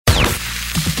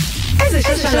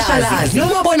Ezeshashalazi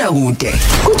noMabonakude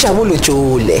kujabule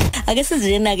jule. Ake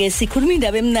sizena ke sikhuluma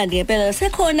indaba emnandi ngempela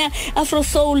sekhona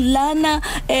Afrosoul lana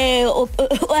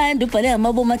and ubhale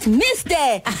ngamabomu athi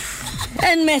Mr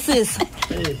and Mrs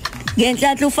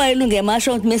ngenhlanhla ufayile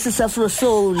ungemasho ukuthi Mrs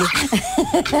Afrosoul.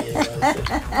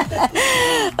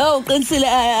 Oh qinisile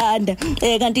anda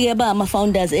kanti ke ba ama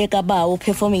founders Ikabawo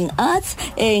Performing Arts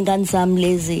ingane zami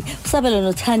lezi usabelo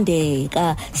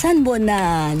nothandeka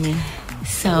sanibonani.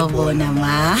 Sawubona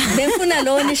ma. Befuna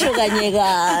lo nisho kanye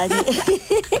kanye.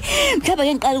 Mhlawumbe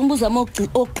ke ngiqala ukubuza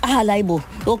oqala ayibo.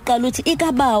 Oqala uthi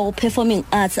Ikabawo Performing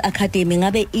Arts Academy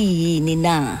ngabe iyini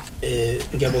na?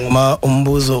 Ngiyabonga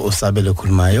umbuzo osabele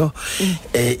khulumayo.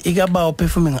 Ikabawo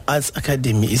Performing Arts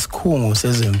Academy isikhungo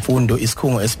sezemfundo,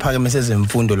 isikhungo esiphakeme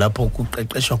sezemfundo lapho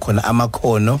kuqeqeshwa khona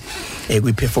amakhono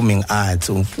kwi performing arts,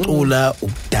 ukucula,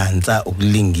 ukudansa,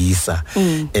 ukulingisa.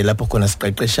 Lapho khona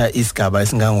siqeqesha isigaba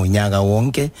esingangonyaka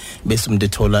wonke bese umuntu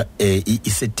ethola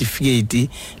i-certificate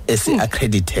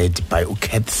esi-accredited by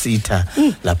uCAPSETA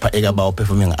lapha Ikabawo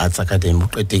Performing Arts Academy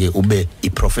uqedeke ube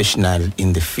i-professional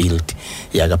in the field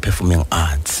yaka performing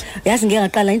arts. Yazi ngeke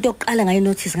ngaqala into yokuqala ngayi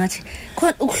notice ngathi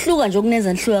khona ukuhluka nje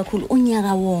okunenza nhluka kakhulu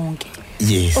unyaka wonke.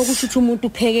 Yes. Okusho ukuthi umuntu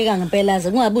uphekeka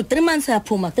ngempelaza kungabe 3 months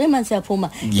yaphuma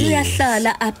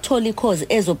uyahlala athola icourse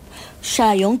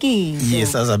ezoshaya yonke into.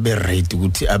 Yes, azabe ready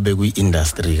ukuthi abe kwi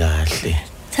industry kahle.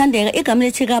 Thandeka igama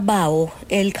lethi Ikabawo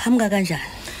eliqhamuka kanjani?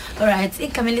 Alright,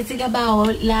 igama lethi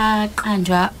Ikabawo la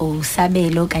qanjwa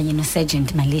uSabelo kanye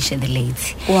noSergeant Malishe the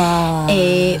late. Wow.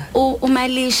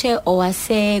 uMalishe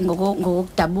owase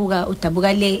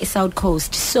udabuka le South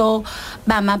Coast. So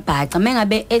bamabhaca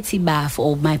mengabe ethi bafo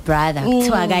or my brother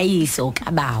kuthiwa kayiso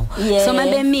Ikabawo. So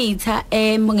mabe meetha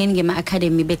eMbongeni Ngema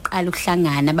Academy beqala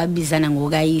ukuhlangana babizana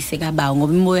ngokayise Ikabawo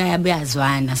ngoba imoya yabo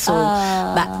yazwana. So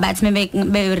bathi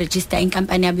be register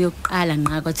inkampani yabo yokuqala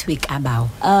nqa kwathiwa Ikabawo.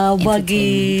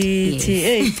 Bakithi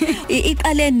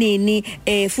iqale nini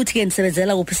futhi ke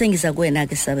nisebenzela kuphi sengiza kuwena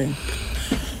ke Sabeni?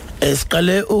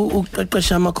 Siqale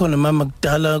uqeqesha amakhono mama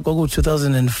kudala kwaku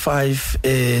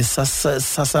 2005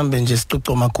 sasambe nje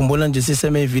sicoco makhumbula nje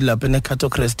sisemeville lapha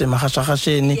eCatocrest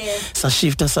emahashahasheni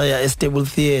sashifta saya eStable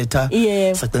Theatre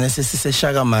sagcina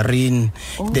sesishaka Marine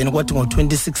then kwathi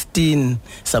ngo2016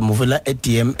 samuvela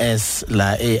eDMS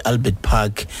la eAlbert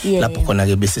Park lapho khona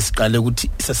ke bese siqale ukuthi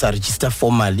sasa register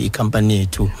formally icompany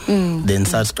yethu then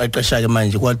sasiqeqesha ke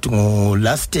manje kwathi ngo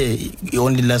last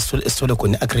only last esithola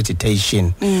khona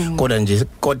accreditation kodwa nje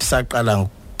kodwa saqala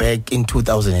back in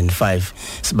 2005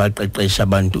 sibaqeqesha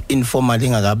abantu informally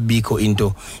ingakabikho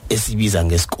into esibiza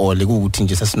ngesikole ukuthi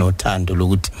nje sasinothando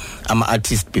lokuthi ama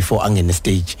artist before angene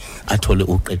stage athole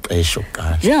uqeqesho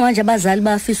kuqala. Njengamanje abazali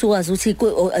bafisa ukwazi ukuthi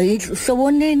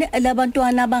hlobonene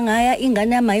labantwana abangaya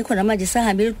ingane yami ayikho namanje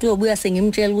sahambile ukuyobuya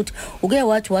sengimtshela ukuthi uke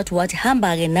wathi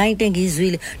hamba ke na into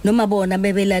engizwile noma bona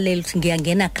bebelalela ukuthi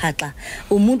ngiyangena khaxa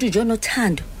umuntu nje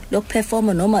onothando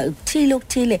lokuperforma noma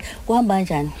ukuthile kuhamba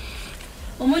kanjani?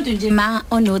 Umuntu nje ma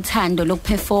onothando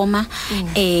lokuperforma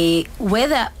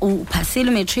whether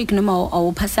uphasile matric noma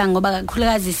awuphasanga ngoba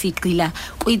kakhulukazi sigqila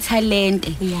kwitalent.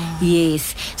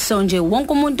 Yes, so nje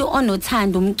wonke umuntu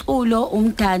onothando umculo,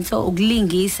 umdanso,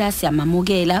 ukulingisa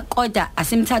siyamamukela kodwa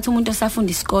asimthatha umuntu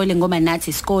osafunda isikole ngoba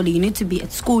nathi isikole you need to be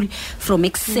at school from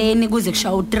ekseni kuze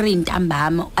kushaye u3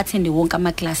 ntambama attend wonke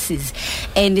ama classes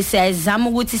and siyazama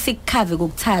ukuthi sikukhave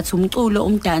kokuthatha umculo,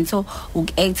 umdanso,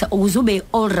 ukuactor ukuzube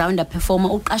all rounder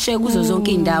performer uqashe kuzo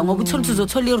zonke indawo ngoba uthola ukuthi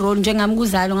uzothola irole njengami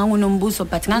kuzalo ngangunombuso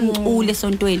but ngangicule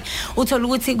esontweni uthola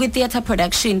ukuthi kwi theatre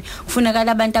production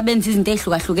kufunakala abantu abenza izinto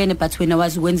ezihlukahlukene but wena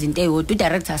wazi ukwenza into eyodwa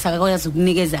udirector asakwazi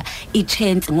ukunikeza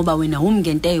ichance ngoba wena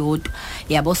umngento eyodwa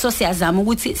yabo so siyazama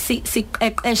ukuthi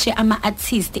siqeqeshe ama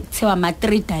artists kuthiwa ama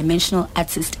 3-dimensional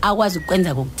artists akwazi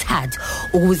ukwenza kokuthatha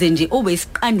ukuze nje ube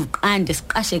isiqande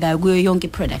siqashe kayo kuyo yonke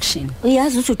production.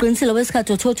 Uyazi ukuthi uqinisile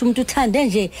wesikhathi othothi umuntu uthande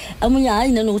nje amunye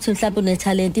hayi nanokuthi mhlawumbe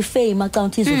talent ifame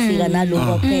account izofika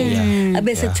naloko phela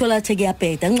abese kuthola ukuthi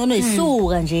kuyabheda ngcono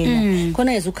isuka njena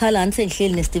khona ezukhala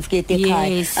ansengihleli necertificate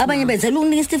ekhaya abanye benzela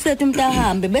ukunika icertificate umuntu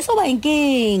ahambe bese oba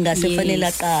inkinga sefanele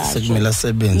aqala sekumela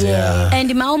sebenze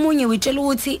and ma omunye witshela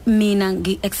ukuthi mina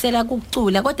ngiexcela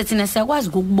ukucula kodwa thina siyakwazi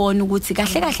ukubona ukuthi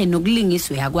kahle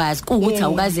nokulingisa uyakwazi ukuthi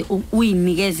awukaze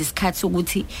uyinikeze isikhathi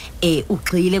ukuthi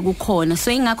ugxile kukhona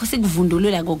so ingakho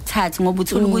sikuvundulula ngokuthatha ngoba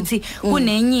uthola ukuthi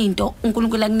kunenye into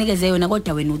uNkulunkulu akunikeze yona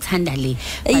kodwa wena uthanda le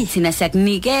but thina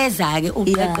siyakunikeza ke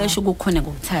uqeqesho kukhona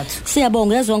kokuthatha.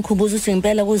 Siyabonga yazwa ngikhumbuza ukuthi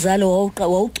impela kuzalo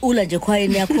wawucula nje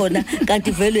khwayeni yakhona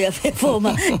kanti vele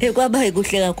uyaperforma kwaba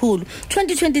ekuhle kakhulu.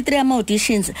 2023 ama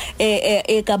auditions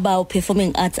Ikabawo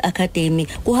Performing Arts Academy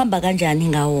kuhamba kanjani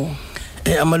ngawo?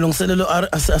 amalungiselelo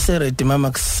ase ready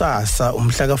mama kusasa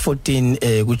umhla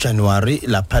ka14 kuJanuary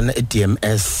lapha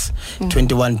eDMS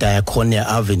 21 Diaconia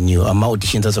Avenue ama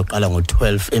auditions azoqala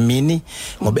ngo12 emini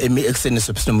ngoba ekseni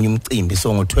sonomunye umcimbi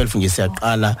so ngo12 nje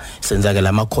siyaqala senza ke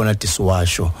lamakhona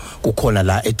disiwasho kukhona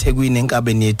la eThekwini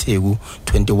enkabeni yeTheku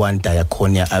 21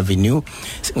 Diaconia Avenue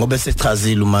ngoba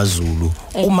sichazile uMazulu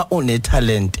uma une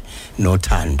talent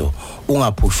nothando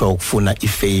ungaphushwa ukufuna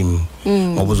ifame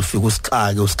ngoba uzofika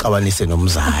usixake usixabanise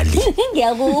nomzali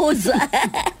ngiyakuzwa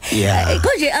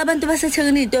konje abantu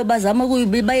baseThekwini into bazama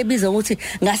ukuyibiza ukuthi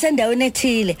ngasendaweni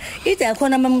ethile ithi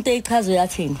akhona umuntu eyichazo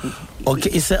yathini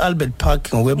okay ise Albert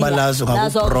Park ngokwebalazo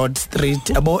ngaku Broad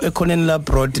Street abo ekhoneni la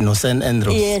Broad no St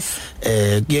Andrews yes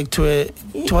kuye kuthiwe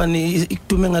 20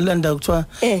 ikudume ngalanda kuthiwa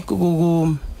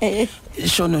ku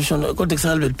shono kodwa ku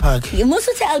Albert Park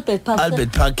musuthi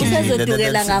Albert Park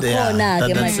usezodukela ngakhona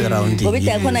ke manje ngoba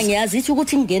ithi akhona ngiyazi ithi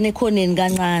ukuthi ngene ekhoneni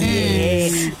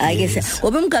kancane ayike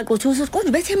ngoba umgaqo uthi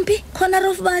kodwa bethempi khona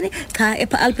rofbani cha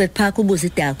Albert Park ubuze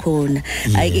ithi akhona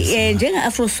ayike njenga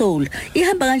Afrosoul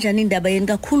ihamba kanjani indaba yeni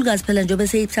kakhulukazi phela njengoba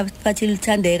seyiphathile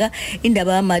uthandeka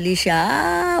indaba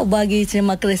yamalisha ubakithi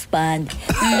emaCrespand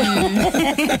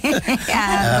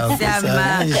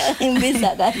siyama imbiza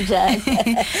kanjani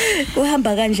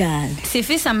uhamba kanjani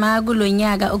sifisa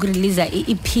kulonyaka ukurelease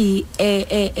iEP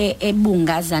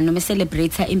ebungaza noma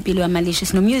celebrate impilo yamalisha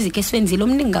sino music eswenzile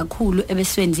omningi kakhulu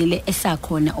ebeswenzile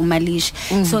esakhona umalisha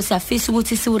so siyafisa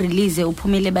ukuthi siurelease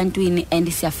uphumele ebantwini and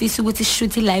siyafisa ukuthi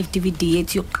shoot live DVD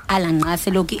yethu yokuqala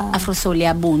nqase lokho iAfrosoul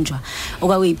yabunjwa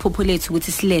okwakuyiphopulate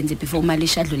ukuthi silenze before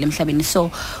umalisha adlule emhlabeni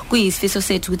so kuyisifiso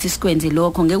sethu ukuthi sikwenze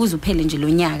lokho ngeke uzuphele nje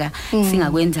lonyaka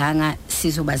singakwenzanga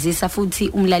sizobazisa futhi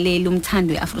umlaleli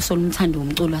umthando weAfrosoul umthando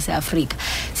womculo waseAfrika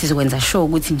sizokwenza show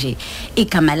ukuthi nje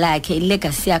igama lakhe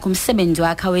ilegacy yakhe umsebenzi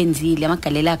wakhe awenzile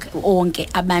amagalelo akhe onke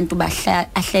abantu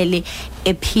ahlele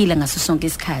ephila ngaso sonke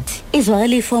isikhathi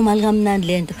izwakala iformal kamnandi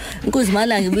lento inkuzi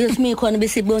malanga ibuye simikhona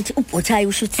besibona ukuthi ubhothayi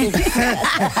ushuthuka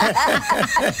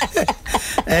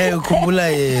ukhumbula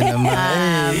yena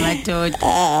madoda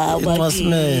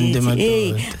uMasmende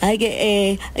madoda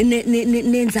ayike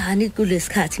nenzani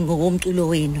kulesikhathi ngokomculo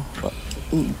wenu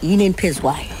yini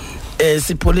eniphezwayo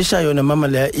sipolisha yona mama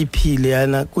la EP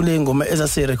leyana kule ngoma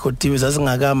ezasirecordiwe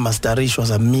zasingaka masterishwa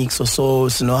za mix so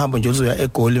sinohambo nje uzoya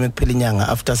eGoli mekuphela inyanga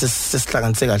after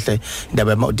sesihlanganise kahle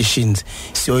indaba yama auditions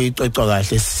siyoyicocwa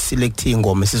kahle select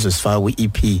ingoma sizosifaka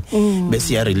kwi-EP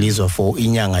bese ya release for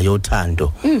inyanga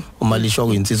yothando umalishwa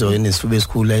kuyinsizwa yenesifuba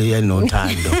esikhulu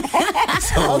yenothando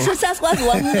so sasikwazi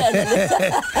wamukela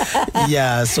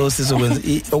yeah so sizokwenza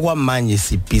okwamanje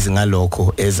sibhizi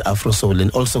ngalokho as Afrosoul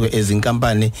and also as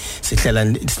inkampani sihlela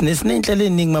sinezinhlelo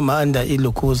eziningi mama under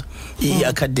ilokhuza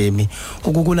iacademy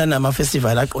kukuna nama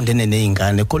festival aqondene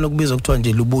nezingane khona kubizwa kuthiwa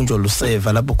nje lubunjwa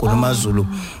luseva lapho khona uMazulu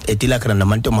edila khona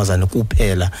namantombazane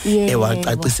kuphela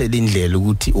ewacacisela indlela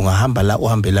ukuthi ungahamba la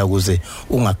uhambe la ukuze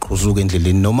ungaqhuzuka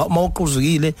endleleni noma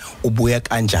mawuqhuzukile ubuya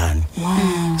kanjani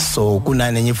so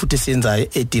kunanenye futhi siyenzayo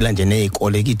edila nje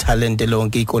nezikole italent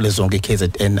lonke izikole zonke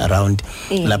KZN around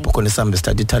lapho khona sambe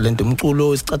study talent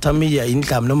umculo isicathamia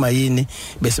indlamu noma yini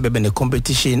bese bebe ne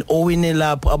competition owine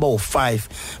lapho abawu5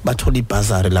 bathola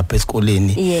ibhazari lapha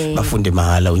esikoleni bafunde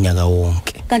mahala unyaka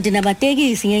wonke kanti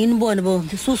nabatekisi ngeke nibone bo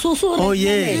oh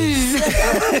yes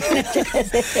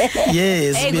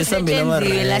yes besambe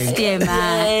namara last year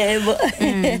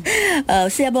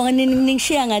siyabonga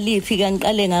ningishiya ngalifi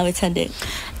kangiqale ngawe Thandeka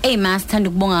sithanda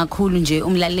ukubonga kakhulu nje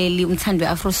umlaleli umthando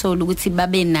weAfrosoul ukuthi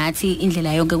babe nathi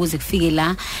indlela yonke kuze kufike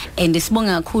la and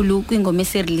sibonga kakhulu kwingoma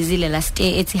esereleasile last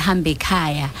year ethi hambe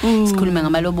ekhaya sikhuluma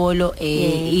ngamalobolo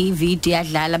ivideo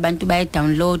yadlala abantu baye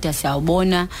download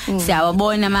siyawabona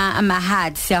ama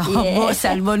heart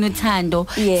siyabona uthando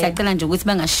siyacela nje ukuthi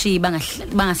bangashiyi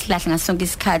bangasihlahla ngasonke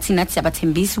isikhathi nathi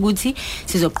siyabathembisa ukuthi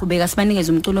sizoqhubeka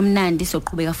sibanikeze umculo omnandi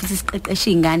soqhubeka futhi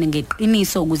siqeqeshe izingane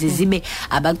ngeqiniso ukuze zibe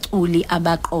abaculi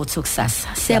kusasa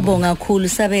siyabonga kakhulu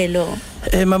Sabelo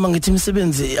mama ngithi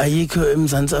imisebenzi ayikho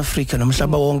eMzansi Afrika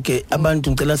nomhlaba wonke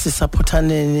abantu ngicela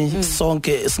sisupportaneni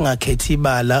sonke singakhethi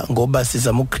ibala ngoba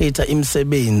sizama ukcreate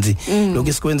imisebenzi lokho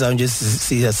isikwenzayo nje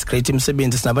siyacreate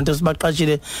imisebenzi sinabantu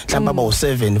sibaqashile mhlawumbe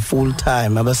abawu7 full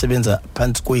time abasebenza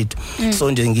phansi kwethu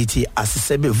so nje ngithi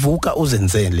asisebevuka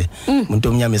uzenzele umuntu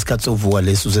omnyama isikhathi sokuvuka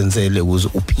lesi uzenzele ukuze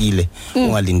uphile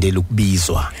ungalindeli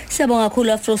ukubizwa siyabonga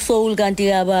kakhulu Afrosoul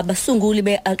kanti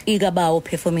abasunguli Ikabawo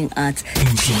Performing Arts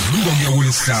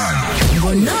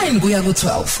ngo9 kuya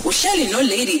ku12 uhleli no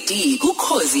Lady D ku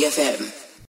Khosi FM